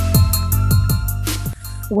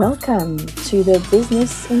Welcome to the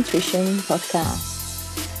Business Intuition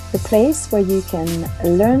Podcast, the place where you can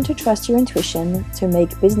learn to trust your intuition to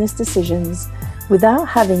make business decisions without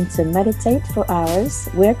having to meditate for hours,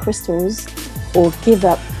 wear crystals, or give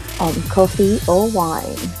up on coffee or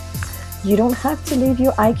wine. You don't have to leave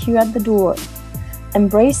your IQ at the door.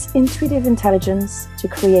 Embrace intuitive intelligence to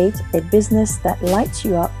create a business that lights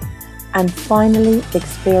you up and finally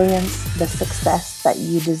experience the success that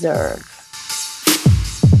you deserve.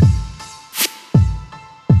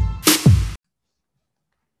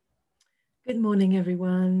 Good morning,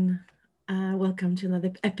 everyone. Welcome to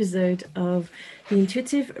another episode of the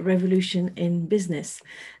Intuitive Revolution in Business.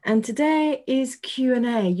 And today is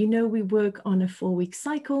Q&A. You know, we work on a 4-week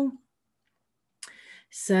cycle.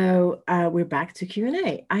 So we're back to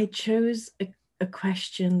Q&A. I chose a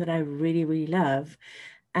question that I really love.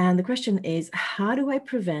 And the question is, how do I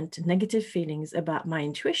prevent negative feelings about my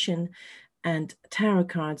intuition and tarot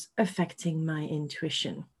cards affecting my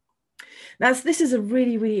intuition? This is a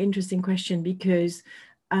really interesting question because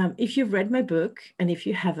if you've read my book, and if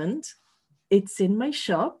you haven't, it's in my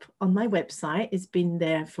shop on my website. It's been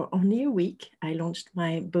there for only a week. I launched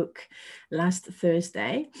my book last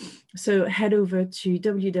Thursday. So head over to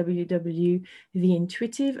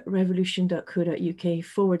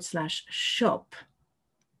www.theintuitiverevolution.co.uk/shop.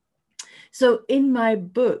 So in my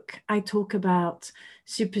book, I talk about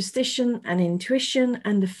superstition and intuition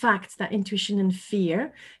and the fact that intuition and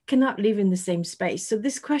fear cannot live in the same space. So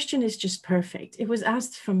this question is just perfect. It was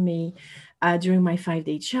asked from me during my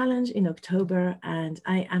 5-day challenge in October, and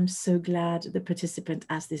I am so glad the participant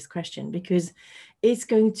asked this question because it's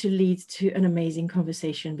going to lead to an amazing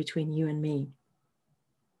conversation between you and me.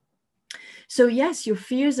 So yes, your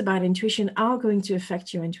fears about intuition are going to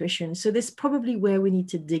affect your intuition. So this is probably where we need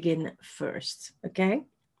to dig in first, okay?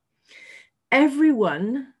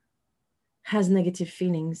 Everyone has negative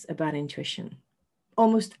feelings about intuition.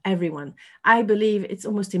 Almost everyone. I believe it's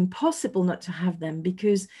almost impossible not to have them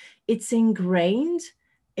because it's ingrained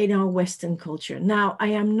in our Western culture. Now, I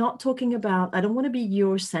am not talking about, I don't want to be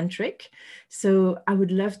Eurocentric. So I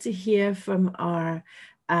would love to hear from our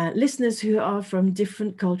listeners who are from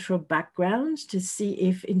different cultural backgrounds to see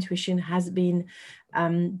if intuition has been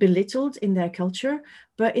belittled in their culture.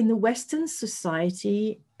 But in the Western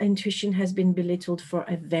society, intuition has been belittled for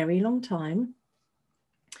a very long time.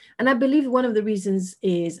 And I believe one of the reasons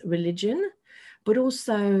is religion, but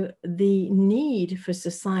also the need for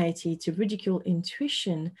society to ridicule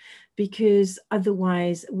intuition, because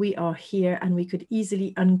otherwise we are here and we could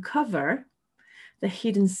easily uncover the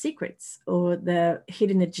hidden secrets or the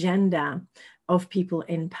hidden agenda of people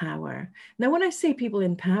in power. Now, when I say people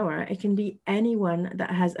in power, it can be anyone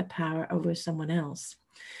that has a power over someone else.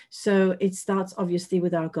 So it starts obviously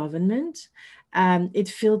with our government. It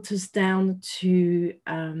filters down to,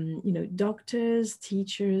 doctors,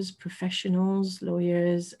 teachers, professionals,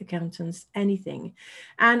 lawyers, accountants, anything.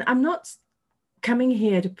 And I'm not coming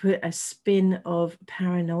here to put a spin of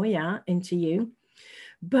paranoia into you.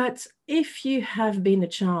 But if you have been a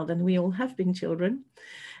child, and we all have been children,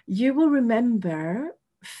 you will remember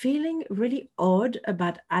feeling really odd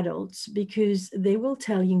about adults because they will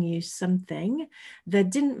telling you something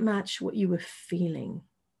that didn't match what you were feeling.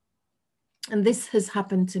 And this has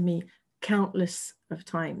happened to me countless of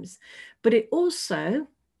times. But it also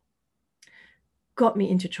got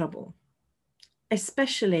me into trouble,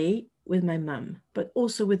 especially with my mum, but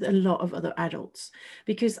also with a lot of other adults,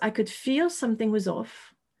 because I could feel something was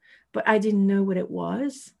off, but I didn't know what it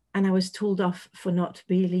was. And I was told off for not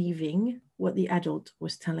believing what the adult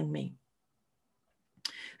was telling me.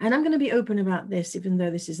 And I'm going to be open about this, even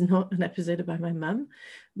though this is not an episode about my mum.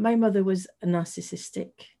 My mother was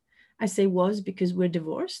narcissistic. I say was because we're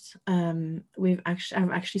divorced. I've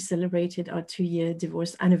actually celebrated our 2-year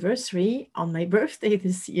divorce anniversary on my birthday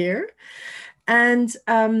this year. And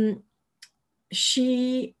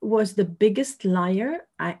she was the biggest liar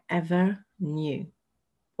I ever knew,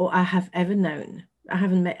 or I have ever known. I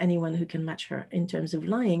haven't met anyone who can match her in terms of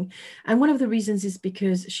lying. And one of the reasons is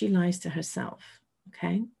because she lies to herself,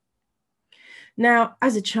 okay? Now,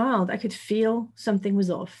 as a child, I could feel something was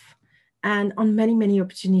off. And on many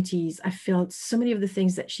opportunities, I felt so many of the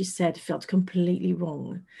things that she said felt completely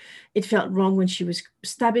wrong. It felt wrong when she was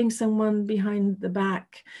stabbing someone behind the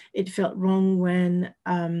back. It felt wrong when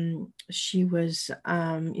she was,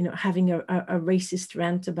 having a racist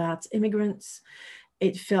rant about immigrants.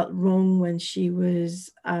 It felt wrong when she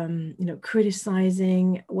was,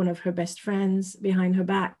 criticizing one of her best friends behind her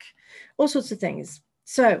back, all sorts of things.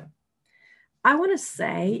 So I want to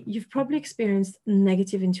say you've probably experienced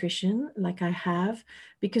negative intuition like I have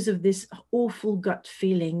because of this awful gut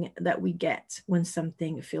feeling that we get when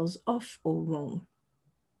something feels off or wrong.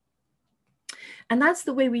 And that's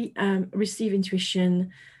the way we receive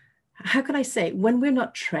intuition. How can I say? When we're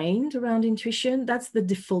not trained around intuition, that's the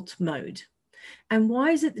default mode. And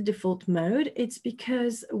why is it the default mode? It's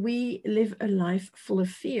because we live a life full of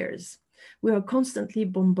fears. We are constantly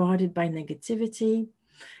bombarded by negativity,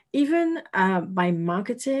 even by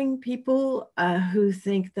marketing people who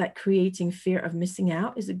think that creating fear of missing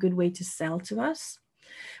out is a good way to sell to us.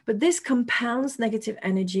 But this compounds negative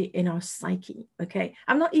energy in our psyche. Okay.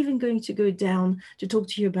 I'm not even going to go down to talk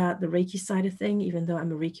to you about the Reiki side of thing, even though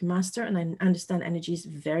I'm a Reiki master and I understand energies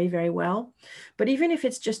very, very well. But even if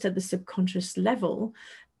it's just at the subconscious level,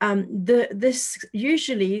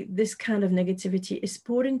 usually this kind of negativity is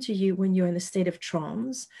poured into you when you're in a state of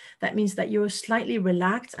trance. That means that you're slightly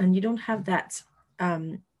relaxed and you don't have that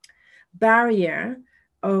barrier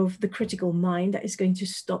of the critical mind that is going to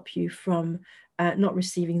stop you from not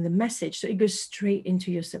receiving the message. So it goes straight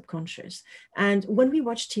into your subconscious. And when we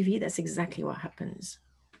watch TV, that's exactly what happens.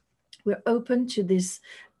 We're open to this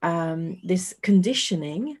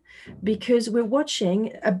conditioning because we're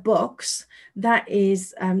watching a box that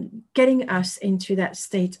is getting us into that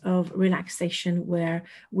state of relaxation where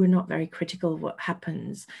we're not very critical of what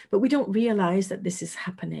happens, but we don't realize that this is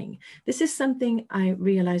happening. This is something I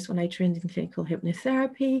realized when I trained in clinical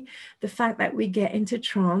hypnotherapy, the fact that we get into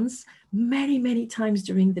trance many, many times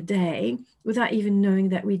during the day without even knowing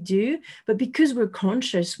that we do. But because we're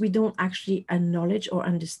conscious, we don't actually acknowledge or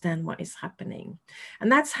understand what is happening.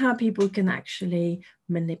 And that's how people can actually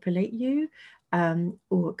manipulate you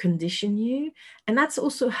or condition you. And that's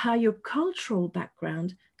also how your cultural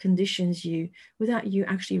background conditions you without you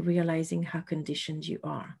actually realizing how conditioned you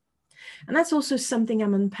are. And that's also something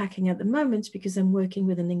I'm unpacking at the moment because I'm working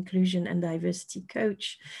with an inclusion and diversity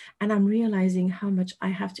coach. And I'm realizing how much I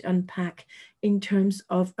have to unpack in terms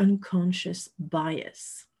of unconscious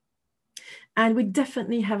bias. And we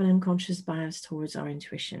definitely have an unconscious bias towards our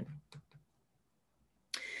intuition.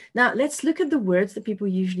 Now, let's look at the words that people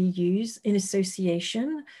usually use in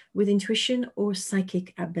association with intuition or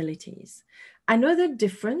psychic abilities. I know they're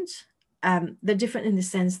different. They're different in the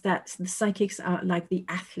sense that the psychics are like the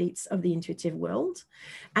athletes of the intuitive world,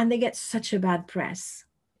 and they get such a bad press.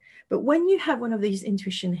 But when you have one of these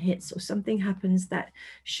intuition hits or something happens that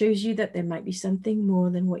shows you that there might be something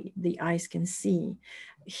more than what the eyes can see,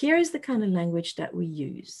 here is the kind of language that we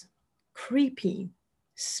use: creepy,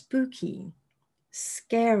 spooky,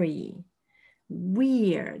 scary,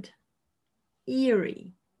 weird,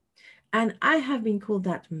 eerie. And I have been called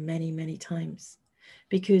that many, many times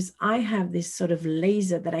because I have this sort of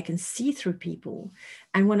laser that I can see through people.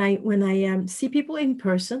 And when I see people in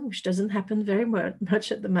person, which doesn't happen very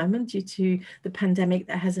much at the moment due to the pandemic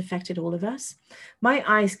that has affected all of us, my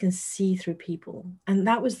eyes can see through people. And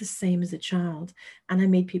that was the same as a child. And I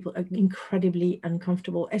made people incredibly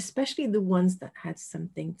uncomfortable, especially the ones that had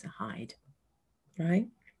something to hide, right?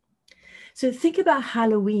 So think about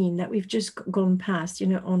Halloween that we've just gone past,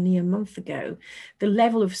 only a month ago. The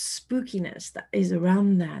level of spookiness that is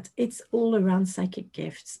around that, it's all around psychic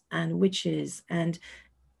gifts and witches and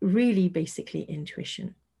really basically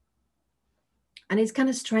intuition. And it's kind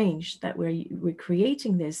of strange that we're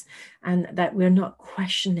creating this and that we're not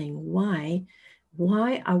questioning why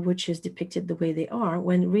are witches depicted the way they are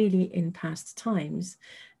when really in past times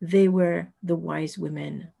they were the wise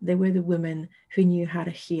women. They were the women who knew how to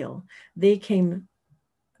heal. They came,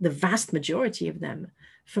 the vast majority of them,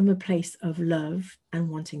 from a place of love and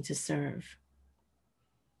wanting to serve.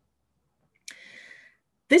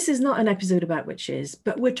 This is not an episode about witches,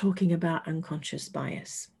 but we're talking about unconscious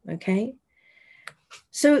bias, okay?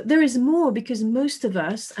 So there is more because most of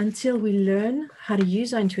us, until we learn how to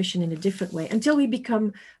use our intuition in a different way, until we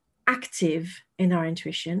become active in our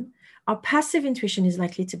intuition, our passive intuition is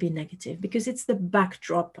likely to be negative because it's the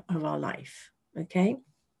backdrop of our life, okay?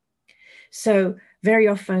 So very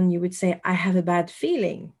often you would say, I have a bad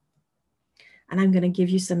feeling. And I'm going to give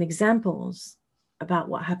you some examples about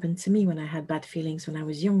what happened to me when I had bad feelings when I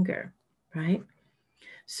was younger, right?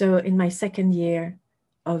 So in my second year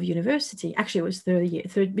of university, actually it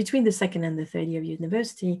was between the second and the third year of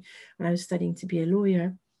university, when I was studying to be a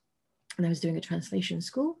lawyer and I was doing a translation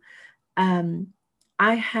school,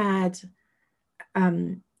 I had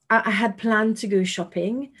planned to go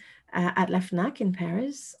shopping at La Fnac in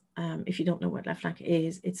Paris. If you don't know what La Fnac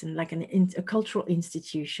is, it's like a cultural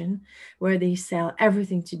institution where they sell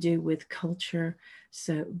everything to do with culture,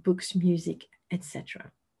 so books, music,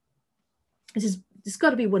 etc. This is it's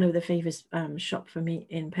got to be one of the favorite shop for me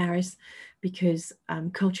in Paris, because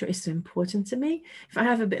culture is so important to me. If I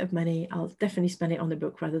have a bit of money, I'll definitely spend it on a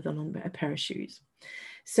book rather than on a pair of shoes.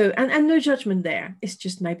 So, and no judgment there. It's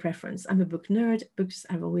just my preference. I'm a book nerd. Books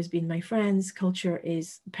have always been my friends. Culture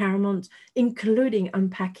is paramount, including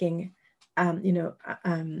unpacking,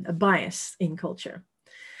 a bias in culture.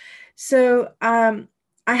 So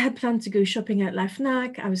I had planned to go shopping at La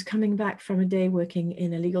Fnac. I was coming back from a day working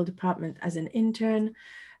in a legal department as an intern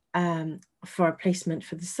for a placement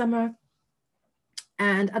for the summer.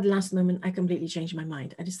 And at the last moment, I completely changed my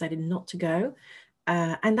mind. I decided not to go.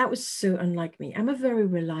 And that was so unlike me. I'm a very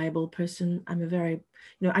reliable person. I'm a very,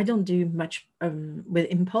 I don't do much with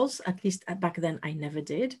impulse. At least back then, I never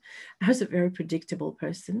did. I was a very predictable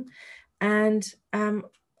person. And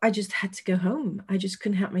I just had to go home. I just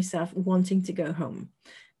couldn't help myself wanting to go home.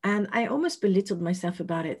 And I almost belittled myself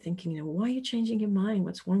about it, thinking, why are you changing your mind?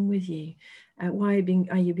 What's wrong with you? Why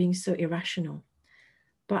are you being so irrational?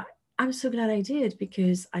 But I'm so glad I did,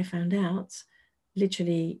 because I found out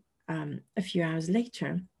literally a few hours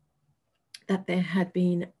later that there had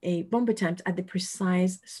been a bomb attempt at the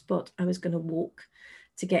precise spot I was going to walk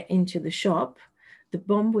to get into the shop. The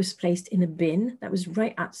bomb was placed in a bin that was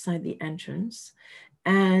right outside the entrance,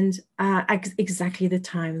 and exactly the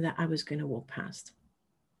time that I was going to walk past.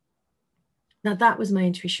 Now, that was my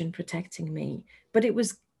intuition protecting me, but it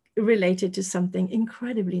was related to something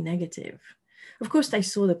incredibly negative. Of course, I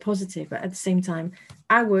saw the positive, but at the same time,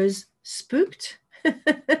 I was spooked.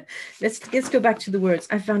 Let's go back to the words.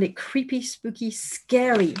 I found it creepy, spooky,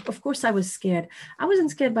 scary. Of course, I was scared. I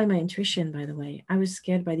wasn't scared by my intuition, by the way. I was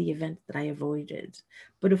scared by the event that I avoided.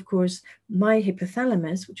 But of course, my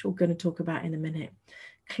hypothalamus, which we're going to talk about in a minute,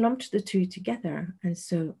 clumped the two together. And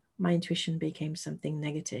so my intuition became something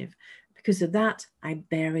negative. Because of that, I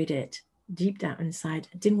buried it deep down inside.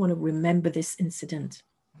 I didn't want to remember this incident,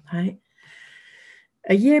 right?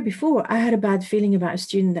 A year before, I had a bad feeling about a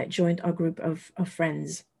student that joined our group of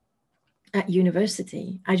friends at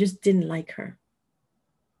university. I just didn't like her.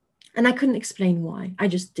 And I couldn't explain why. I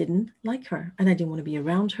just didn't like her. And I didn't want to be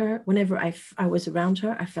around her. Whenever I was around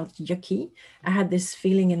her, I felt yucky. I had this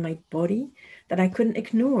feeling in my body that I couldn't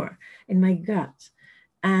ignore, in my gut.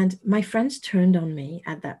 And my friends turned on me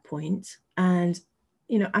at that point. And,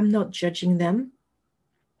 I'm not judging them.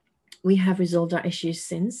 We have resolved our issues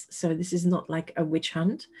since. So this is not like a witch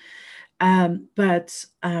hunt. But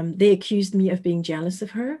they accused me of being jealous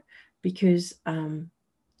of her because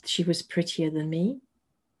she was prettier than me.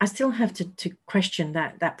 I still have to question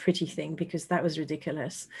that pretty thing, because that was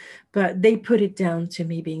ridiculous. But they put it down to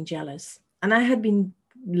me being jealous. And I had been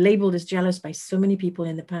labeled as jealous by so many people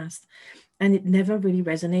in the past. And it never really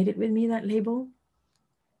resonated with me, that label.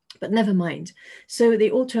 But never mind. So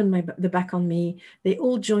they all turned the back on me. They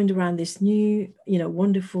all joined around this new,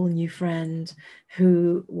 wonderful new friend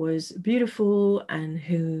who was beautiful and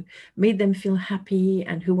who made them feel happy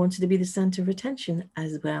and who wanted to be the center of attention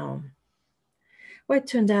as well. Well, it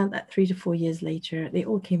turned out that 3 to 4 years later, they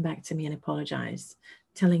all came back to me and apologized,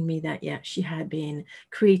 telling me that, yeah, she had been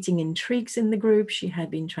creating intrigues in the group. She had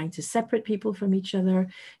been trying to separate people from each other.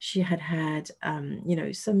 She had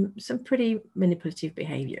some pretty manipulative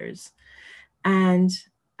behaviors. And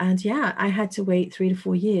yeah, I had to wait 3 to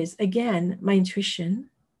 4 years. Again, my intuition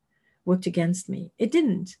worked against me. It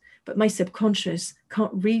didn't, but my subconscious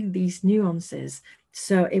can't read these nuances.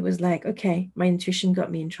 So it was like, okay, my intuition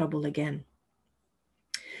got me in trouble again.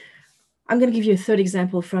 I'm going to give you a third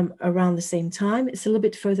example from around the same time. It's a little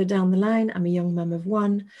bit further down the line. I'm a young mom of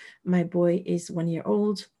one. My boy is 1 year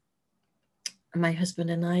old. My husband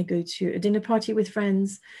and I go to a dinner party with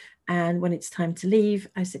friends. And when it's time to leave,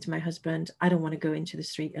 I said to my husband, I don't want to go into the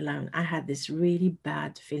street alone. I had this really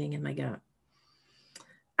bad feeling in my gut.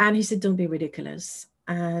 And he said, don't be ridiculous.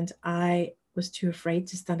 And I was too afraid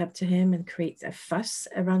to stand up to him and create a fuss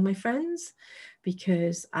around my friends,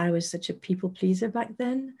 because I was such a people pleaser back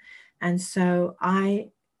then. And so I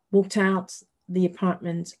walked out the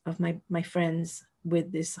apartment of my friends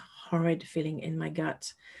with this horrid feeling in my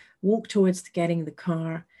gut, walked towards getting the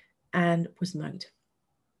car, and was mugged.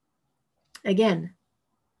 Again,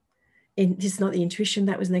 it's not the intuition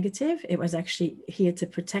that was negative. It was actually here to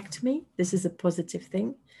protect me. This is a positive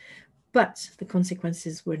thing. But the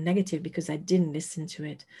consequences were negative because I didn't listen to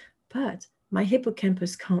it. But my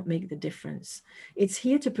hippocampus can't make the difference. It's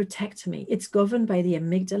here to protect me. It's governed by the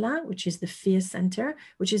amygdala, which is the fear center,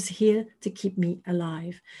 which is here to keep me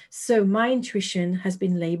alive. So my intuition has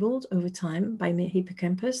been labeled over time by my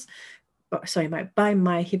hippocampus, by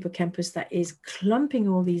my hippocampus that is clumping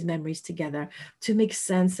all these memories together to make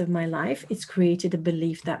sense of my life. It's created a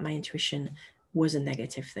belief that my intuition was a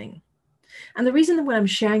negative thing. And the reason that I'm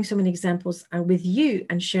sharing so many examples with you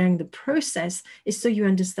and sharing the process is so you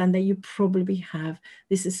understand that you probably have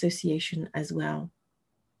this association as well.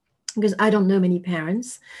 Because I don't know many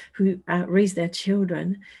parents who raise their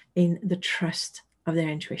children in the trust of their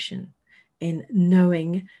intuition, in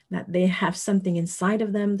knowing that they have something inside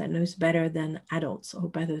of them that knows better than adults or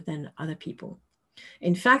better than other people.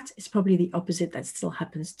 In fact, it's probably the opposite that still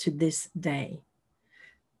happens to this day.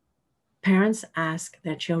 Parents ask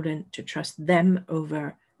their children to trust them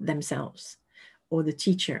over themselves, or the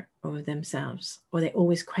teacher over themselves, or they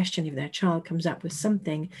always question if their child comes up with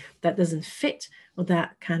something that doesn't fit or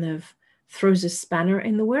that kind of throws a spanner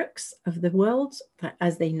in the works of the world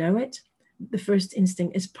as they know it. The first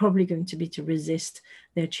instinct is probably going to be to resist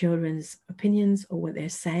their children's opinions or what they're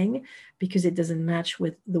saying because it doesn't match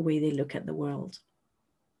with the way they look at the world.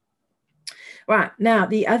 Right, now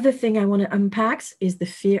the other thing I want to unpack is the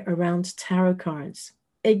fear around tarot cards.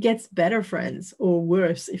 It gets better, friends, or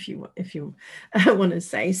worse, if you want to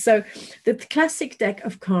say. So the classic deck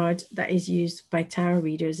of cards that is used by tarot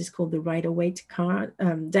readers is called the Rider-Waite card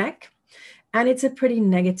deck. And it's a pretty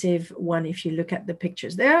negative one if you look at the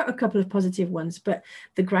pictures. There are a couple of positive ones, but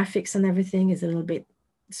the graphics and everything is a little bit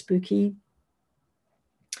spooky.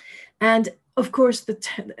 And of course, the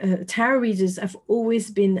tarot readers have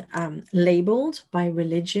always been labeled by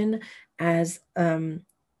religion as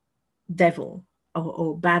devil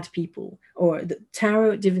or bad people, or the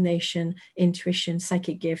tarot, divination, intuition,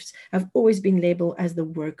 psychic gifts have always been labeled as the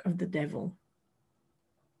work of the devil.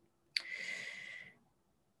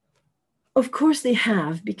 Of course they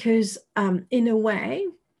have, because in a way,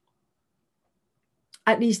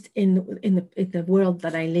 at least in the world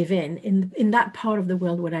that I live in that part of the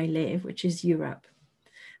world where I live, which is Europe,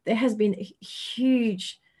 there has been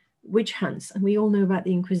huge witch hunts, and we all know about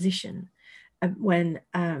the Inquisition, when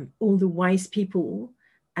all the wise people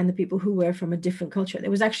and the people who were from a different culture,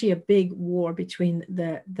 there was actually a big war between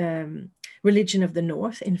the religion of the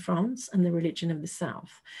North in France and the religion of the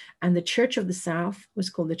South. And the Church of the South was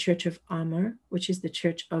called the Church of Amour, which is the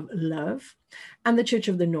Church of Love. And the Church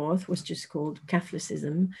of the North was just called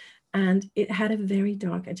Catholicism. And it had a very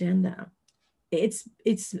dark agenda. Its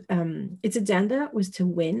agenda was to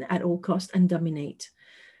win at all costs and dominate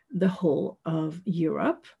the whole of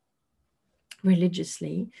Europe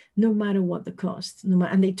religiously, no matter what the cost.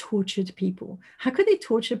 And they tortured people. How could they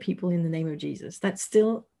torture people in the name of Jesus? That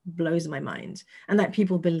still blows my mind, and that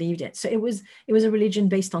people believed it. So it was a religion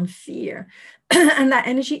based on fear. And that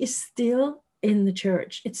energy is still in the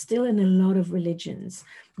church. It's still in a lot of religions,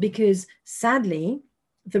 because sadly,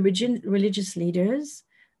 the religious leaders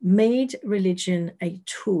made religion a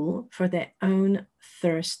tool for their own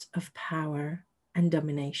thirst of power and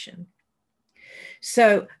domination.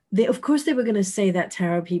 So of course they were going to say that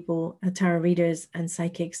tarot people, tarot readers and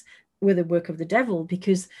psychics were the work of the devil,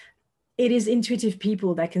 because it is intuitive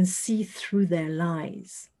people that can see through their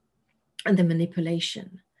lies and the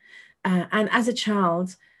manipulation. And as a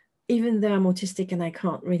child, even though I'm autistic and I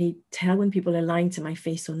can't really tell when people are lying to my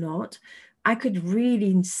face or not, I could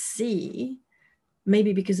really see,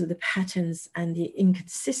 maybe because of the patterns and the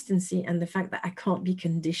inconsistency and the fact that I can't be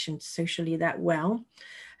conditioned socially that well,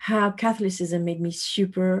 how Catholicism made me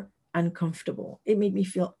super uncomfortable. It made me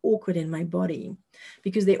feel awkward in my body,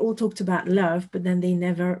 because they all talked about love, but then they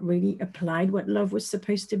never really applied what love was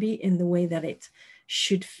supposed to be in the way that it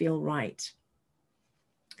should feel right.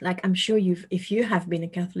 Like, I'm sure if you have been a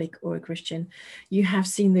Catholic or a Christian, you have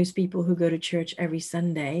seen those people who go to church every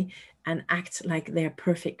Sunday and act like they're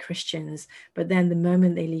perfect Christians, but then the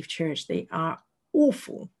moment they leave church, they are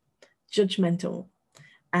awful, judgmental,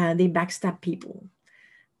 they backstab people.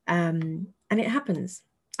 And it happens.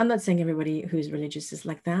 I'm not saying everybody who's religious is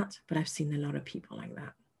like that, but I've seen a lot of people like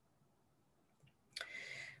that.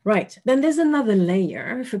 Right, then there's another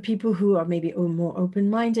layer for people who are maybe more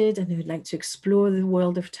open-minded and who'd like to explore the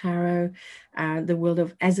world of tarot, the world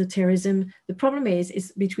of esotericism. The problem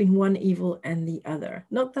is between one evil and the other.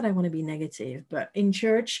 Not that I want to be negative, but in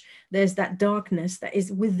church, there's that darkness that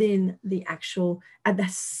is within the actual, at the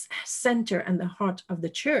center and the heart of the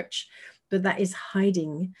church, but that is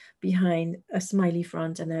hiding behind a smiley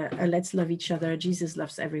front and a let's love each other, Jesus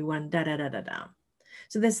loves everyone, da da da da da.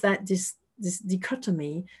 So there's that this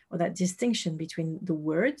dichotomy, or that distinction between the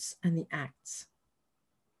words and the acts.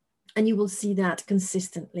 And you will see that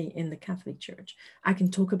consistently in the Catholic Church. I can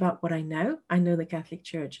talk about what I know. I know the Catholic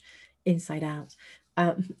Church inside out.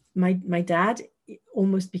 My dad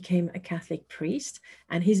almost became a Catholic priest,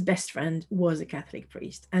 and his best friend was a Catholic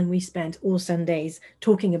priest. And we spent all Sundays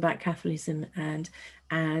talking about Catholicism. And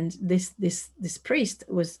this priest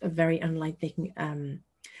was a very unlikely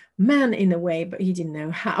man in a way, but he didn't know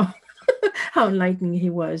how. how enlightening he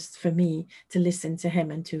was for me to listen to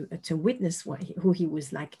him and to witness who he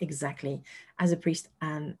was like exactly as a priest,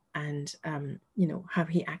 and you know, how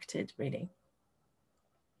he acted really.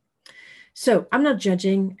 So I'm not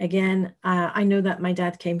judging. Again, I know that my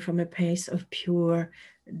dad came from a place of pure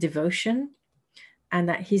devotion and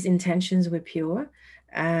that his intentions were pure.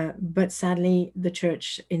 But sadly, the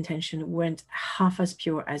church intention weren't half as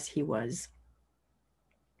pure as he was.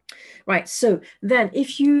 Right. So then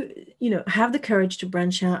if you have the courage to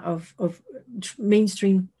branch out of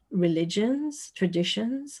mainstream religions,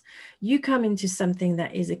 traditions, you come into something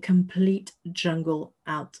that is a complete jungle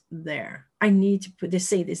out there. I need to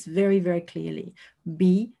say this very, very clearly.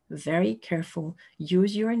 Be very careful.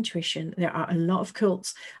 Use your intuition. There are a lot of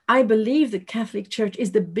cults. I believe the Catholic Church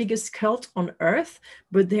is the biggest cult on earth,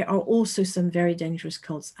 but there are also some very dangerous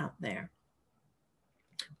cults out there,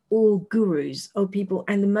 or gurus or people.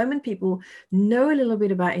 And the moment people know a little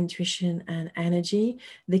bit about intuition and energy,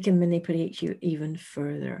 they can manipulate you even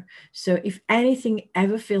further. So if anything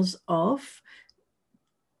ever feels off,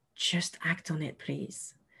 just act on it,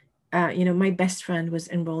 please. My best friend was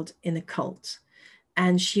enrolled in a cult,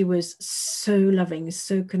 and she was so loving,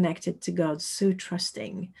 so connected to God, so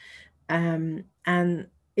trusting. And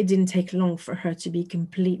it didn't take long for her to be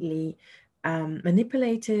completely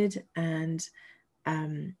manipulated and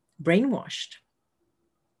brainwashed.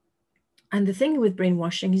 And the thing with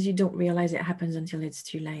brainwashing is you don't realize it happens until it's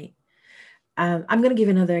too late. I'm going to give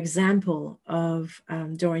another example of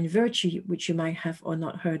Doreen Virtue, which you might have or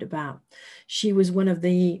not heard about. She was one of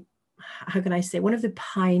the, how can I say, one of the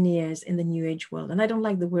pioneers in the New Age world. And I don't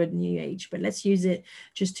like the word New Age, but let's use it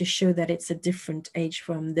just to show that it's a different age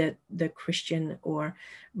from the Christian or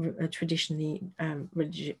traditional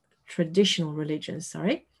religions.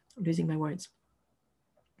 Sorry, I'm losing my words.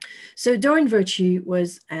 So Doreen Virtue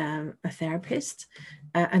was a therapist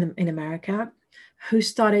in America who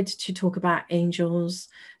started to talk about angels.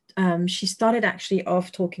 She started actually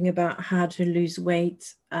off talking about how to lose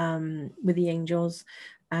weight with the angels,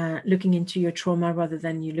 looking into your trauma rather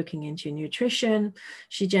than you looking into your nutrition.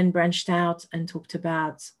 She then branched out and talked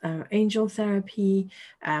about angel therapy.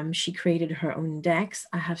 She created her own decks.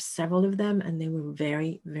 I have several of them, and they were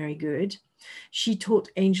very, very good. She taught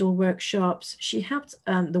angel workshops. She helped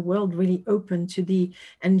the world really open to the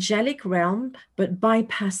angelic realm, but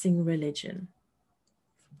bypassing religion.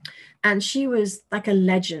 And she was like a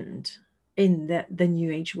legend in the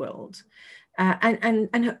New Age world.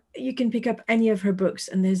 And you can pick up any of her books,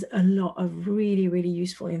 and there's a lot of really, really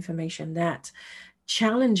useful information that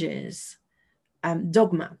challenges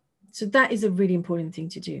dogma. So that is a really important thing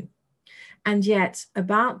to do. And yet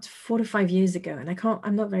about 4 to 5 years ago, and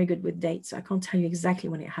I'm not very good with dates, so I can't tell you exactly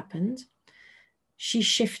when it happened, she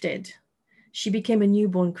shifted. She became a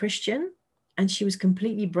newborn Christian, and she was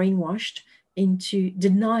completely brainwashed into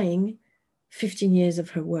denying 15 years of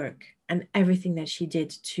her work and everything that she did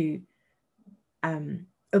to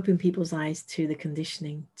open people's eyes to the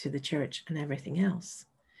conditioning, to the church and everything else.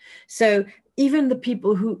 So even the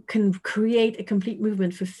people who can create a complete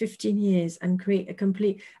movement for 15 years and create a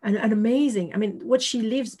complete, an amazing, I mean, what she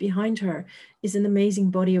leaves behind her is an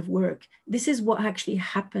amazing body of work. This is what actually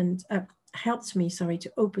happened, helped me,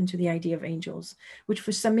 to open to the idea of angels, which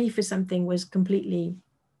for something was completely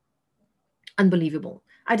unbelievable.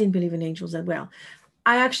 I didn't believe in angels as well.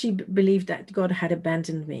 I actually believed that God had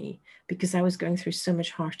abandoned me because I was going through so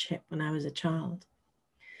much hardship when I was a child.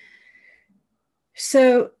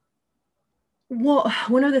 So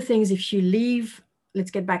one of the things, if you leave, let's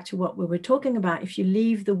get back to what we were talking about, if you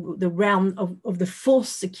leave the realm of the false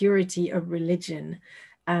security of religion,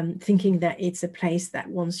 thinking that it's a place that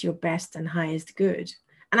wants your best and highest good.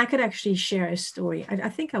 And I could actually share a story. I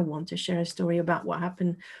think I want to share a story about what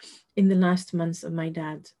happened in the last months of my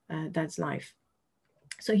dad's life.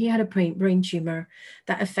 So he had a brain tumor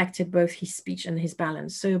that affected both his speech and his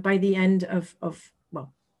balance. So by the end of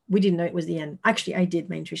well, we didn't know it was the end. Actually, I did.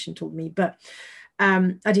 My intuition told me, but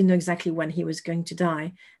I didn't know exactly when he was going to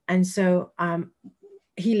die. And so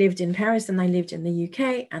he lived in Paris and I lived in the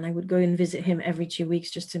UK, and I would go and visit him every 2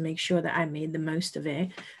 weeks just to make sure that I made the most of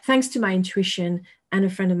it, thanks to my intuition and a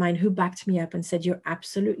friend of mine who backed me up and said, you're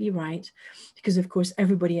absolutely right. Because of course,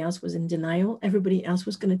 everybody else was in denial. Everybody else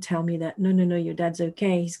was going to tell me that, no, your dad's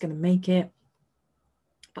okay. He's going to make it.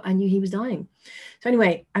 But I knew he was dying. So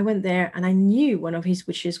anyway, I went there, and I knew one of his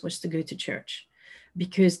wishes was to go to church,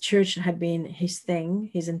 because church had been his thing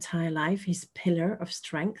his entire life, his pillar of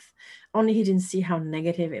strength. Only he didn't see how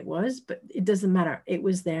negative it was, but it doesn't matter. It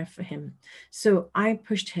was there for him. So I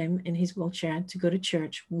pushed him in his wheelchair to go to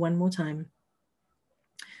church one more time.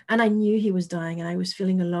 And I knew he was dying, and I was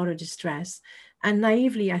feeling a lot of distress. And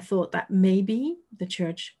naively, I thought that maybe the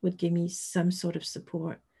church would give me some sort of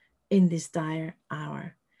support in this dire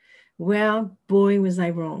hour. Well, boy, was I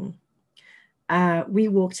wrong. We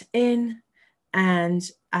walked in, and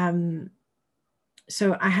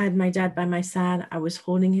so I had my dad by my side. I was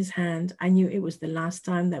holding his hand. I knew it was the last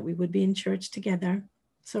time that we would be in church together.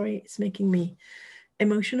 Sorry, it's making me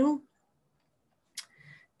emotional.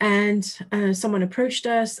 And someone approached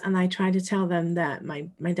us, and I tried to tell them that my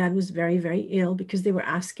dad was very, very ill, because they were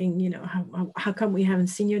asking, you know, how come we haven't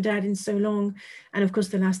seen your dad in so long? And of course,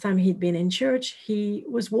 the last time he'd been in church, he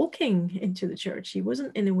was walking into the church. He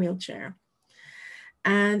wasn't in a wheelchair.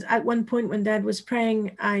 And at one point when dad was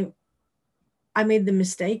praying, I made the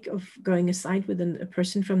mistake of going aside with a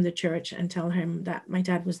person from the church and tell him that my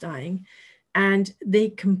dad was dying. And they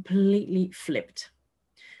completely flipped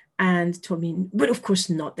and told me, but of course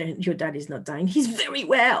not, your dad is not dying. He's very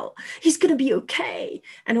well. He's going to be okay.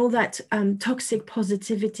 And all that toxic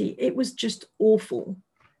positivity, it was just awful.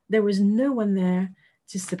 There was no one there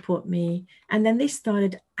to support me. And then they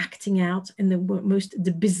started acting out in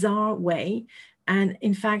the bizarre way. And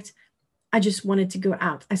in fact, I just wanted to go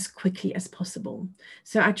out as quickly as possible.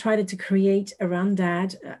 So I tried to create around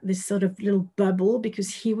dad this sort of little bubble, because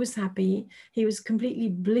he was happy. He was completely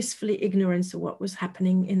blissfully ignorant of what was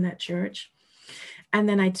happening in that church. And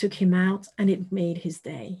then I took him out, and it made his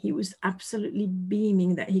day. He was absolutely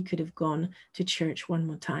beaming that he could have gone to church one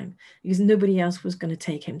more time, because nobody else was going to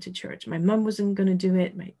take him to church. My mum wasn't going to do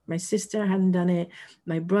it. My sister hadn't done it.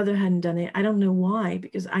 My brother hadn't done it. I don't know why,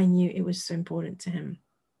 because I knew it was so important to him.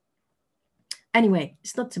 Anyway,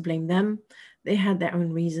 it's not to blame them. They had their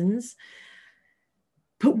own reasons.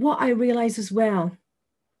 But what I realized as well,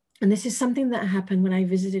 and this is something that happened when I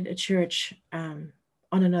visited a church on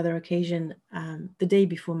another occasion, the day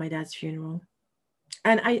before my dad's funeral.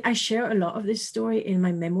 And I share a lot of this story in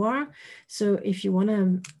my memoir. So if you want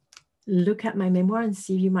to look at my memoir and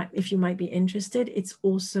see if you might be interested, it's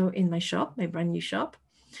also in my shop, my brand new shop.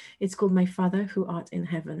 It's called My Father Who Art in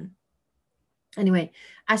Heaven. Anyway,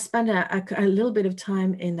 I spent a little bit of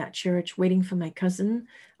time in that church waiting for my cousin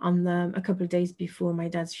on a couple of days before my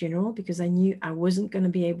dad's funeral, because I knew I wasn't going to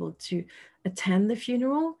be able to attend the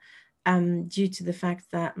funeral due to the fact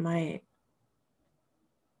that my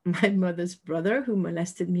mother's brother, who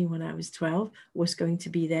molested me when I was 12, was going to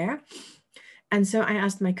be there. And so I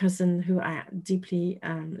asked my cousin, who I deeply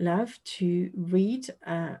love, to read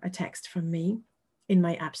a text from me in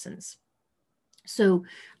my absence. So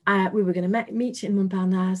we were going to meet in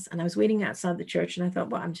Montparnasse, and I was waiting outside the church, and I thought,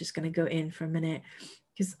 well, I'm just going to go in for a minute,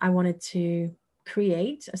 because I wanted to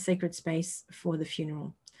create a sacred space for the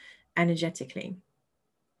funeral energetically.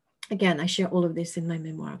 Again, I share all of this in my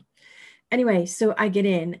memoir. Anyway, so I get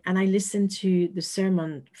in and I listen to the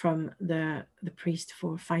sermon from the priest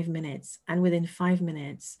for 5 minutes. And within 5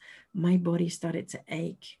 minutes, my body started to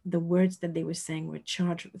ache. The words that they were saying were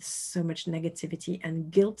charged with so much negativity and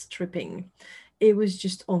guilt tripping. It was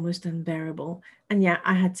just almost unbearable. And yeah,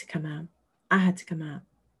 I had to come out. I had to come out.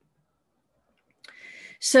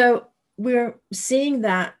 So we're seeing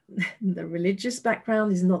that the religious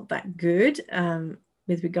background is not that good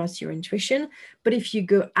with regards to your intuition. But if you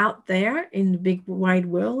go out there in the big wide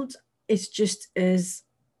world, it's just as,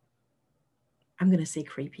 I'm going to say,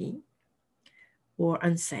 creepy or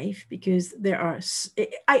unsafe, because there are,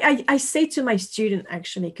 I say to my student,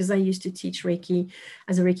 actually, because I used to teach Reiki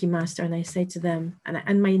as a Reiki master, and I say to them,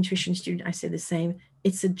 and my intuition student, I say the same,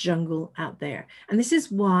 it's a jungle out there. And this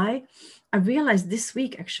is why I realized this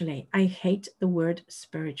week, actually, I hate the word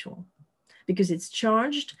spiritual, because it's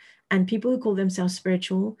charged, and people who call themselves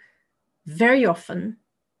spiritual very often,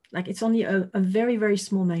 like it's only a very, very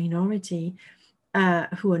small minority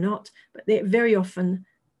who are not, but they very often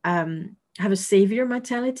have a savior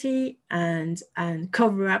mentality and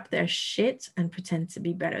cover up their shit and pretend to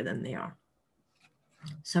be better than they are.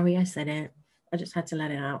 Sorry, I said it. I just had to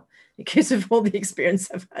let it out because of all the experience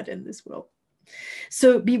I've had in this world.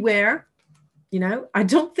 So beware. You know, I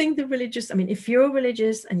don't think the religious, I mean, if you're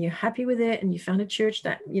religious and you're happy with it and you found a church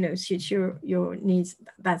that, you know, suits your needs,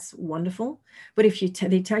 that's wonderful. But if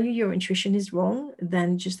they tell you your intuition is wrong,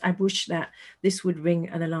 then just, I wish that this would ring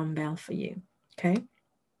an alarm bell for you. Okay.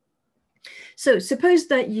 So suppose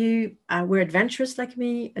that you were adventurous like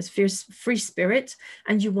me, as fierce free spirit,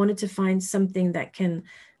 and you wanted to find something that can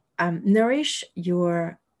nourish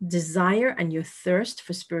your desire and your thirst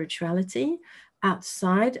for spirituality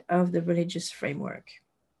outside of the religious framework.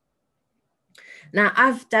 Now,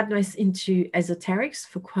 I've dabbed into esoterics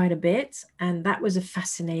for quite a bit, and that was a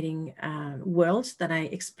fascinating world that I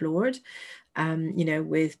explored, you know,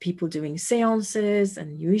 with people doing seances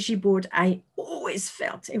and Ouija board. I always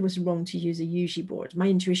felt it was wrong to use a Ouija board. My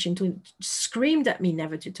intuition screamed at me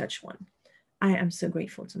never to touch one. I am so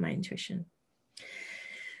grateful to my intuition.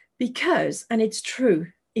 Because, and it's true,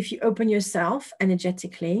 if you open yourself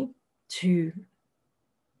energetically to,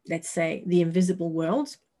 let's say, the invisible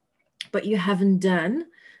world, but you haven't done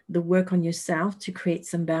the work on yourself to create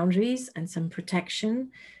some boundaries and some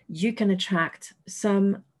protection, you can attract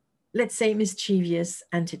some, let's say, mischievous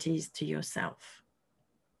entities to yourself.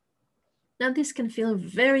 Now, this can feel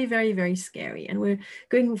very, very, very scary, and we're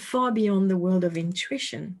going far beyond the world of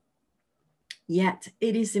intuition. Yet,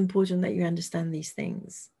 it is important that you understand these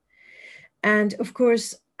things. And of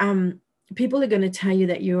course, people are going to tell you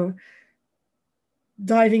that you're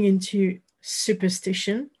diving into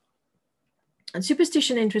superstition. And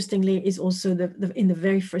superstition, interestingly, is also in the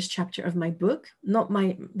very first chapter of my book, not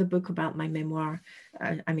the book about my memoir,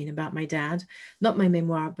 about my dad, not my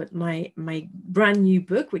memoir, but my brand new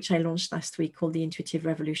book, which I launched last week, called The Intuitive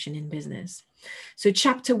Revolution in Business. So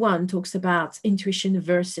chapter 1 talks about intuition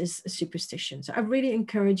versus superstition. So I really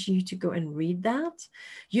encourage you to go and read that.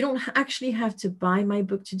 You don't actually have to buy my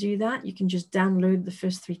book to do that. You can just download the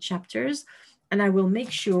first 3 chapters, and I will make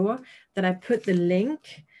sure that I put the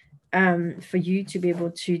link for you to be able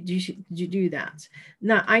to do that.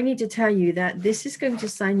 Now, I need to tell you that this is going to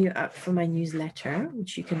sign you up for my newsletter,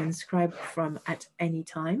 which you can inscribe from at any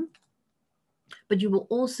time. But you will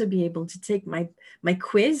also be able to take my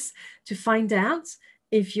quiz to find out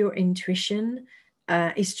if your intuition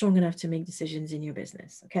is strong enough to make decisions in your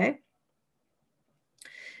business, okay?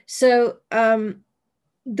 So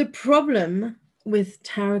the problem with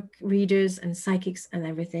tarot readers and psychics and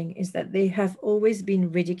everything is that they have always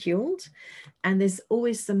been ridiculed, and there's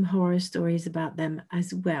always some horror stories about them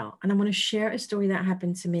as well. And I want to share a story that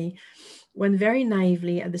happened to me when, very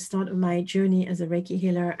naively, at the start of my journey as a Reiki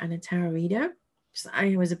healer and a tarot reader. So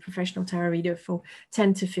I was a professional tarot reader for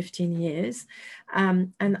 10 to 15 years.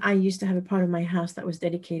 And I used to have a part of my house that was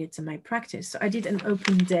dedicated to my practice. So I did an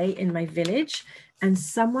open day in my village, and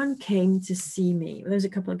someone came to see me. There was a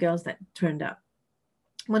couple of girls that turned up.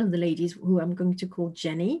 One of the ladies, who I'm going to call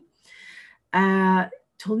Jenny,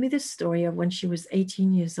 told me this story of when she was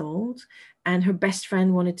 18 years old and her best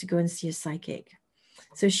friend wanted to go and see a psychic.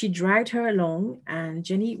 So she dragged her along, and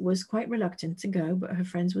Jenny was quite reluctant to go, but her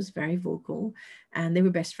friends was very vocal and they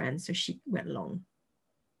were best friends. So she went along.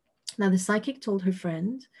 Now, the psychic told her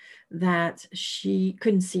friend that she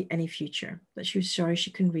couldn't see any future, that she was sorry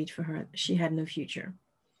she couldn't read for her. She had no future.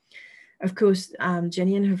 Of course,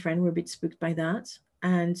 Jenny and her friend were a bit spooked by that.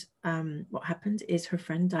 And what happened is her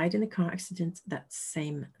friend died in a car accident that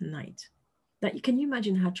same night. Can you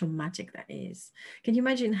imagine how traumatic that is? Can you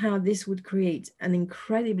imagine how this would create an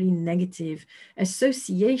incredibly negative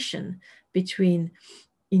association between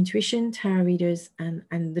intuition, tarot readers, and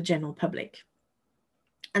the general public?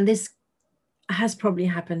 And this has probably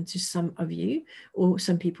happened to some of you or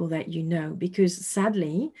some people that you know, because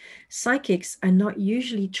sadly, psychics are not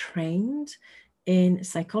usually trained in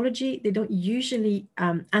psychology. They don't usually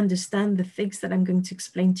understand the things that I'm going to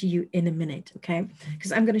explain to you in a minute, okay?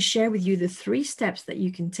 Because I'm going to share with you the 3 steps that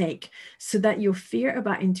you can take so that your fear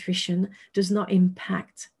about intuition does not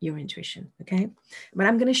impact your intuition, okay? But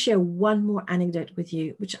I'm going to share one more anecdote with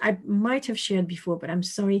you, which I might have shared before, but I'm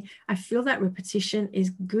sorry. I feel that repetition is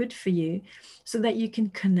good for you so that you can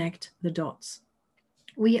connect the dots.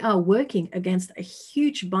 We are working against a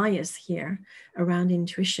huge bias here around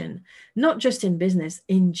intuition, not just in business,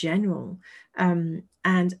 in general.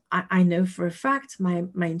 And I know for a fact my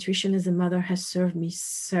intuition as a mother has served me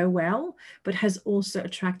so well, but has also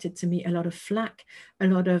attracted to me a lot of flack, a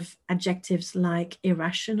lot of adjectives like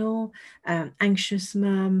irrational, anxious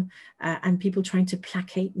mom, and people trying to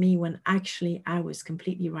placate me when actually I was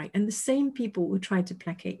completely right. And the same people who tried to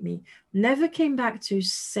placate me never came back to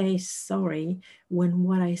say sorry when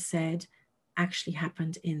what I said actually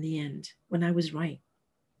happened in the end, when I was right.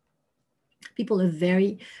 People are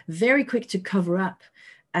very, very quick to cover up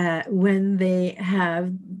when they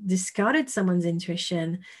have discarded someone's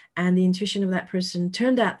intuition and the intuition of that person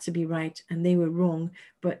turned out to be right and they were wrong,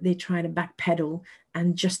 but they try to backpedal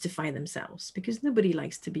and justify themselves, because nobody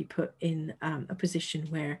likes to be put in a position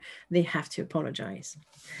where they have to apologize.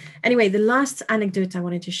 Anyway, the last anecdote I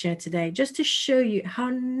wanted to share today, just to show you how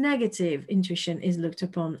negative intuition is looked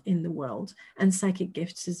upon in the world, and psychic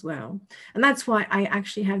gifts as well. And that's why I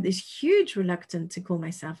actually have this huge reluctance to call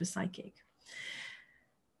myself a psychic.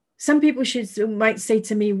 Some people might say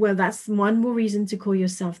to me, well, that's one more reason to call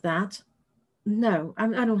yourself that. No, I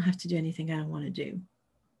don't have to do anything I don't want to do.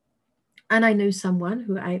 And I know someone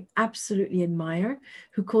who I absolutely admire,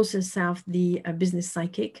 who calls herself the business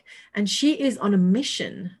psychic, and she is on a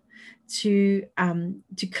mission to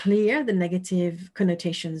clear the negative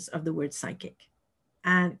connotations of the word psychic.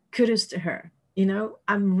 And kudos to her. You know,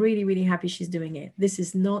 I'm really, really happy she's doing it. This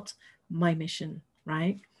is not my mission,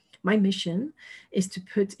 right? My mission is to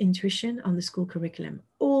put intuition on the school curriculum,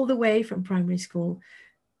 all the way from primary school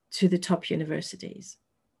to the top universities.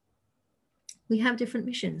 We have different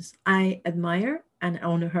missions. I admire and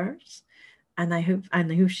honor hers, and I hope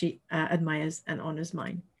she admires and honors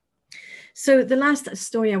mine. So the last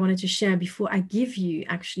story I wanted to share before I give you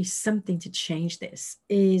actually something to change this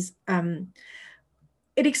is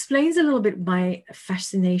it explains a little bit my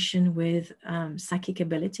fascination with psychic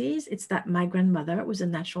abilities. It's that my grandmother was a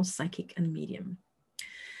natural psychic and medium.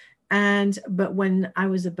 But when I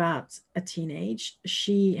was about a teenage,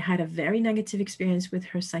 she had a very negative experience with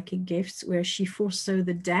her psychic gifts, where she foresaw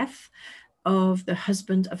the death of the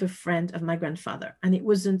husband of a friend of my grandfather. And it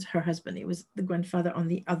wasn't her husband, it was the grandfather on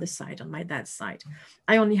the other side, on my dad's side.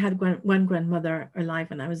 I only had one grandmother alive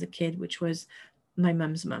when I was a kid, which was my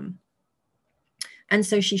mum's mum. And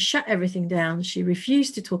so she shut everything down. She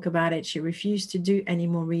refused to talk about it. She refused to do any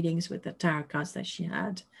more readings with the tarot cards that she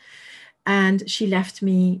had. And she left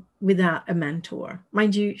me without a mentor.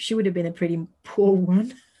 Mind you, she would have been a pretty poor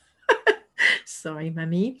one. Sorry,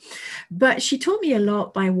 Mummy. But she taught me a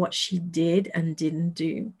lot by what she did and didn't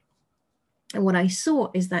do. And what I saw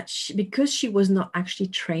is that because she was not actually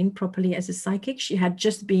trained properly as a psychic, she had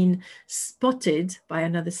just been spotted by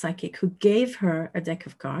another psychic who gave her a deck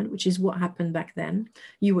of cards, which is what happened back then.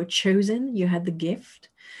 You were chosen, you had the gift,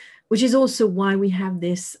 which is also why we have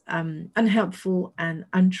this unhelpful and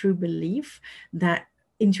untrue belief that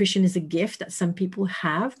intuition is a gift that some people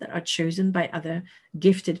have that are chosen by other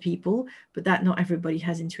gifted people, but that not everybody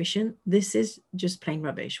has intuition. This is just plain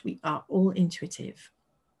rubbish. We are all intuitive.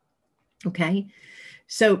 Okay,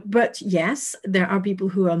 so, but yes, there are people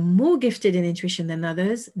who are more gifted in intuition than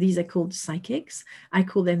others. These are called psychics. I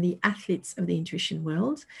call them the athletes of the intuition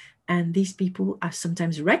world. And these people are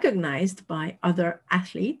sometimes recognized by other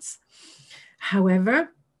athletes.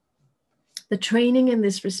 However, the training in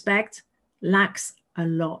this respect lacks a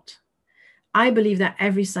lot. I believe that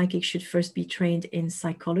every psychic should first be trained in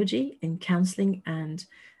psychology, in counseling, and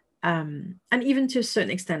even to a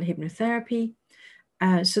certain extent hypnotherapy,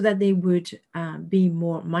 so that they would be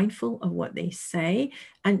more mindful of what they say,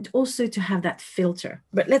 and also to have that filter.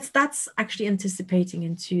 But that's actually anticipating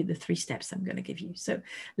into the 3 steps I'm going to give you. So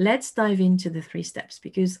let's dive into the 3 steps,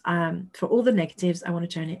 because for all the negatives, I want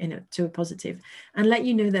to turn it into a positive and let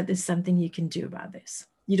you know that there's something you can do about this.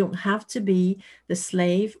 You don't have to be the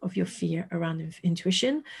slave of your fear around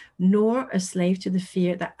intuition, nor a slave to the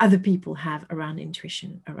fear that other people have around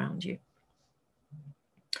intuition around you.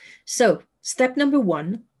 So step number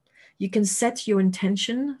 1, you can set your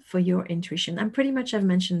intention for your intuition. And pretty much I've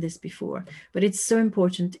mentioned this before, but it's so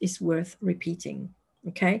important, it's worth repeating.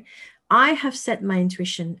 Okay. I have set my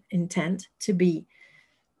intuition intent to be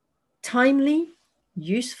timely,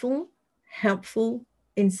 useful, helpful,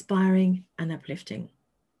 inspiring, and uplifting.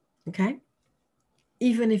 Okay.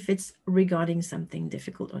 Even if it's regarding something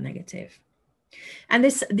difficult or negative. And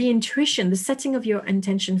the intuition, the setting of your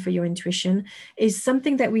intention for your intuition is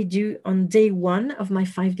something that we do on day 1 of my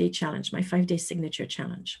 5-day challenge, my 5-day signature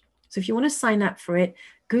challenge. So if you want to sign up for it,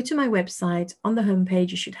 go to my website. On the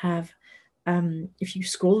homepage, you should have, if you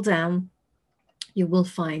scroll down, you will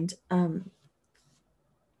find an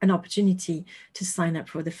opportunity to sign up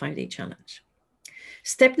for the 5-day challenge.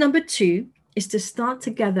 Step number 2 is to start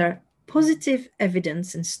to gather positive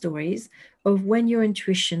evidence and stories of when your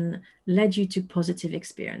intuition led you to positive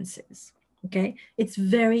experiences. Okay, it's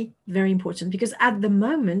very, very important, because at the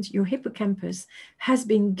moment, your hippocampus has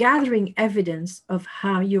been gathering evidence of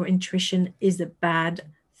how your intuition is a bad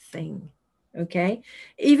thing. Okay,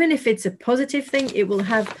 even if it's a positive thing, it will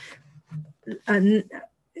have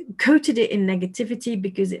coated it in negativity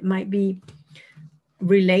because it might be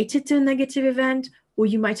related to a negative event, or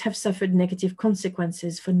you might have suffered negative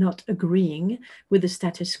consequences for not agreeing with the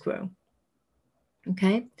status quo.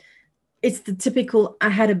 Okay, it's the typical I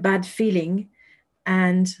had a bad feeling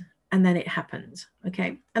and then it happened.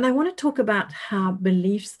 Okay, and I want to talk about how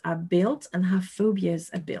beliefs are built and how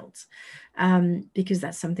phobias are built, because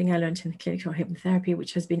that's something I learned in clinical hypnotherapy,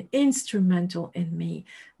 which has been instrumental in me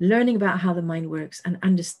learning about how the mind works and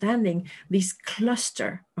understanding these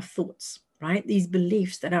cluster of thoughts. Right? These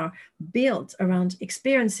beliefs that are built around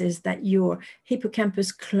experiences that your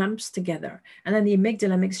hippocampus clumps together. And then the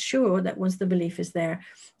amygdala makes sure that once the belief is there,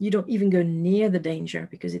 you don't even go near the danger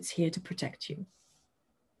because it's here to protect you.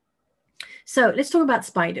 So let's talk about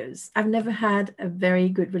spiders. I've never had a very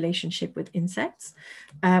good relationship with insects.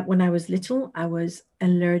 When I was little, I was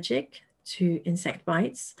allergic to insect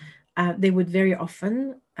bites. they would very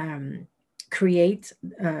often create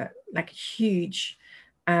like huge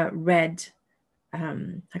red,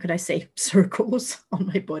 how could I say, circles on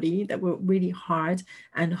my body that were really hard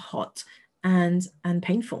and hot and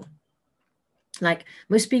painful. Like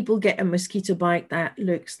most people get a mosquito bite that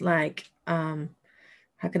looks like,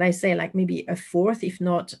 how can I say, like maybe a fourth, if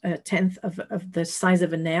not a tenth of the size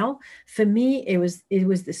of a nail. For me, it was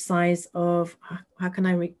the size of, how can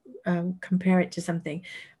I compare it to something?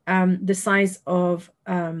 The size of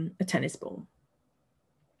a tennis ball.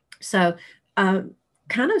 So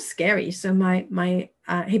kind of scary. So my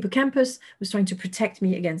hippocampus was trying to protect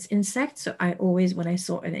me against insects. So I always, when I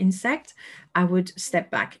saw an insect, I would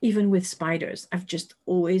step back. Even with spiders, I've just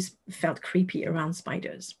always felt creepy around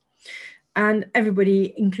spiders. And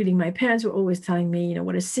everybody, including my parents, were always telling me, you know,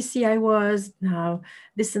 what a sissy I was, now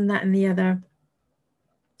this and that and the other.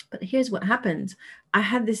 But here's what happened. I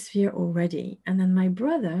had this fear already. And then my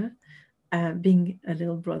brother, being a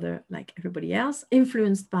little brother like everybody else,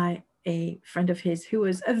 influenced by a friend of his who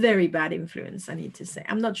was a very bad influence, I need to say.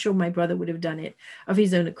 I'm not sure my brother would have done it of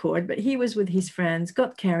his own accord, but he was with his friends,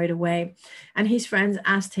 got carried away, and his friends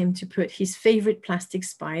asked him to put his favorite plastic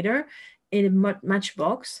spider in a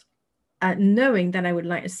matchbox, knowing that I would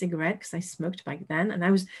light a cigarette because I smoked back then.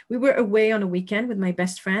 And we were away on a weekend with my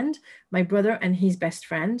best friend, my brother and his best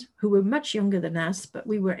friend, who were much younger than us, but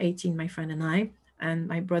we were 18, my friend and I, and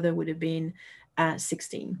my brother would have been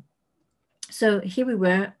 16. So here we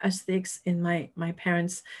were, us six, in my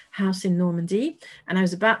parents' house in Normandy, and I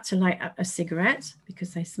was about to light up a cigarette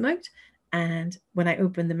because I smoked. And when I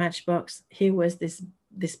opened the matchbox, here was this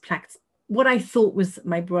what I thought was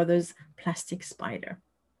my brother's plastic spider.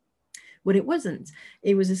 What it wasn't.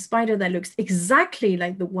 It was a spider that looks exactly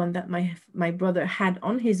like the one that my brother had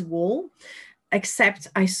on his wall, except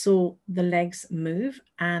I saw the legs move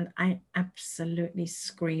and I absolutely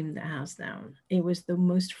screamed the house down. It was the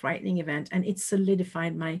most frightening event, and it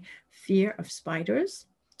solidified my fear of spiders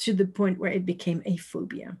to the point where it became a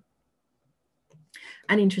phobia.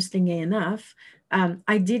 And interestingly enough,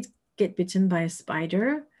 I did get bitten by a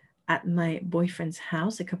spider at my boyfriend's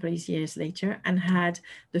house a couple of years later, and had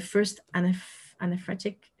the first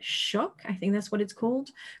anaphylactic shock, I think that's what it's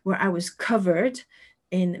called, where I was covered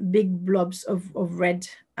in big blobs of red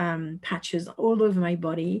patches all over my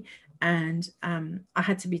body. And I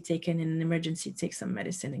had to be taken in an emergency to take some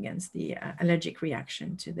medicine against the allergic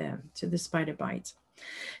reaction to the spider bite.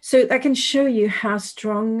 So I can show you how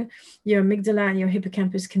strong your amygdala and your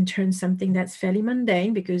hippocampus can turn something that's fairly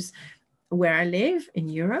mundane, because where I live in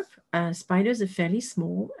Europe, spiders are fairly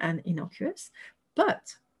small and innocuous,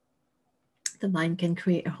 but the mind can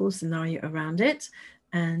create a whole scenario around it.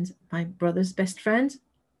 And my brother's best friend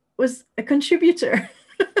was a contributor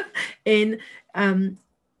in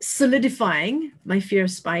solidifying my fear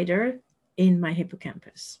of spider in my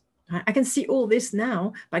hippocampus. I can see all this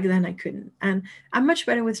now. Back then I couldn't. And I'm much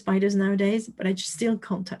better with spiders nowadays, but I just still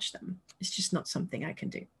can't touch them. It's just not something I can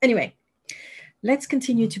do. Anyway, let's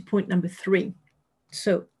continue to point number 3.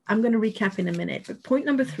 So I'm going to recap in a minute, but point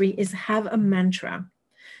number 3 is have a mantra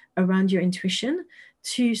around your intuition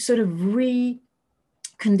to sort of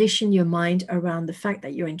recondition your mind around the fact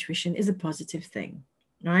that your intuition is a positive thing,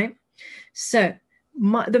 right? So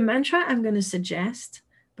the mantra I'm going to suggest,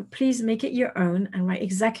 but please make it your own and write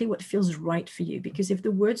exactly what feels right for you, because if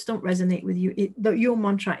the words don't resonate with you, your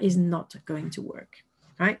mantra is not going to work.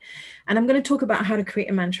 Right? And I'm going to talk about how to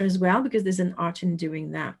create a mantra as well, because there's an art in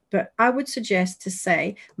doing that. But I would suggest to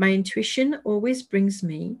say, my intuition always brings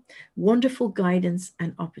me wonderful guidance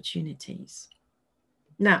and opportunities.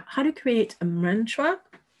 Now, how to create a mantra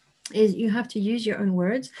is you have to use your own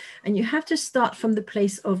words, and you have to start from the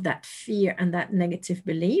place of that fear and that negative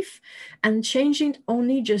belief, and change it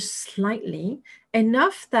only just slightly,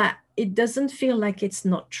 enough that it doesn't feel like it's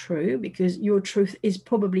not true, because your truth is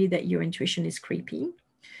probably that your intuition is creepy.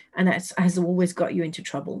 And that has always got you into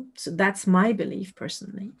trouble. So that's my belief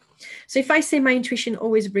personally. So if I say my intuition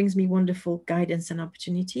always brings me wonderful guidance and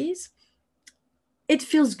opportunities, it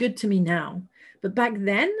feels good to me now. But back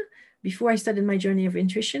then, before I started my journey of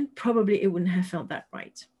intuition, probably it wouldn't have felt that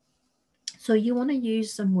right. So you want to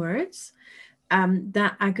use some words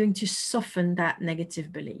that are going to soften that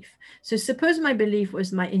negative belief. So suppose my belief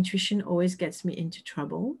was my intuition always gets me into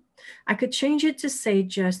trouble. I could change it to say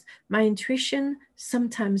just, my intuition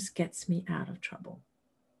sometimes gets me out of trouble.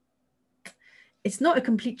 It's not a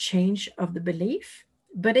complete change of the belief,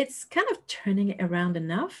 but it's kind of turning it around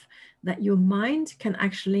enough that your mind can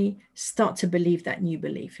actually start to believe that new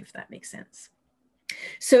belief, if that makes sense.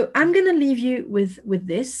 So I'm going to leave you with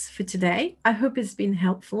this for today. I hope it's been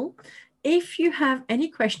helpful. if you have any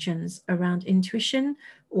questions around intuition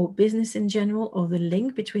or business in general, or the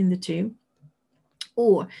link between the two,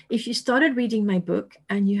 or if you started reading my book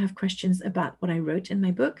and you have questions about what I wrote in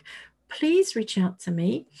my book, please reach out to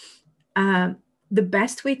me. The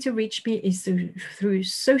best way to reach me is through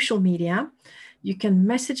social media. You can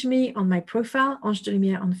message me on my profile, Ange de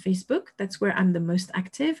Lumière on Facebook. That's where I'm the most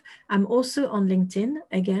active. I'm also on LinkedIn,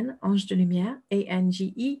 again, Ange de Lumière,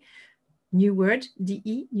 A-N-G-E, new word,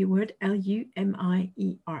 D-E, new word,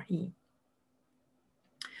 L-U-M-I-E-R-E.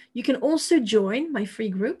 You can also join my free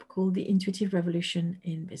group called the Intuitive Revolution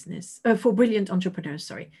in Business, for Brilliant Entrepreneurs,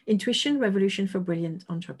 sorry, Intuition Revolution for Brilliant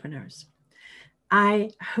Entrepreneurs.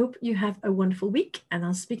 I hope you have a wonderful week, and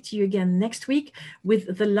I'll speak to you again next week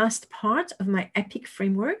with the last part of my EPIC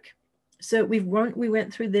framework. So we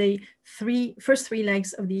went through the first three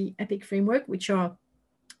legs of the EPIC framework, which are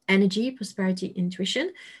energy, prosperity,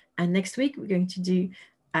 intuition. And next week, we're going to do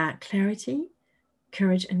clarity,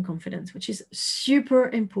 courage, and confidence, which is super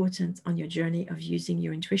important on your journey of using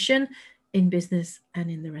your intuition in business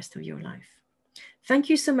and in the rest of your life.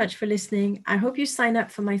 Thank you so much for listening. I hope you sign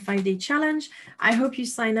up for my 5-day challenge. I hope you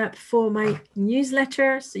sign up for my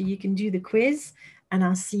newsletter so you can do the quiz, and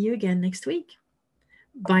I'll see you again next week.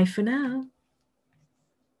 Bye for now.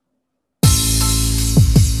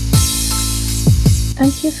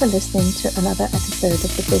 Thank you for listening to another episode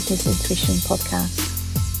of the Business Intuition Podcast.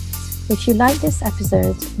 If you like this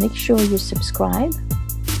episode, make sure you subscribe,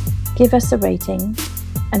 give us a rating,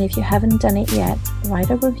 and if you haven't done it yet, write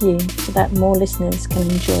a review so that more listeners can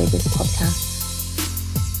enjoy this podcast.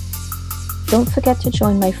 Don't forget to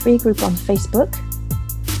join my free group on Facebook,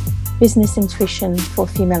 Business Intuition for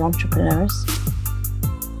Female Entrepreneurs.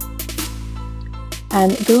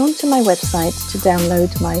 And go onto my website to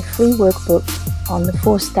download my free workbook on the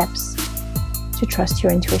 4 steps to trust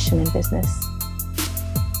your intuition in business.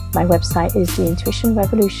 My website is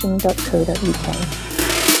theintuitionrevolution.co.uk.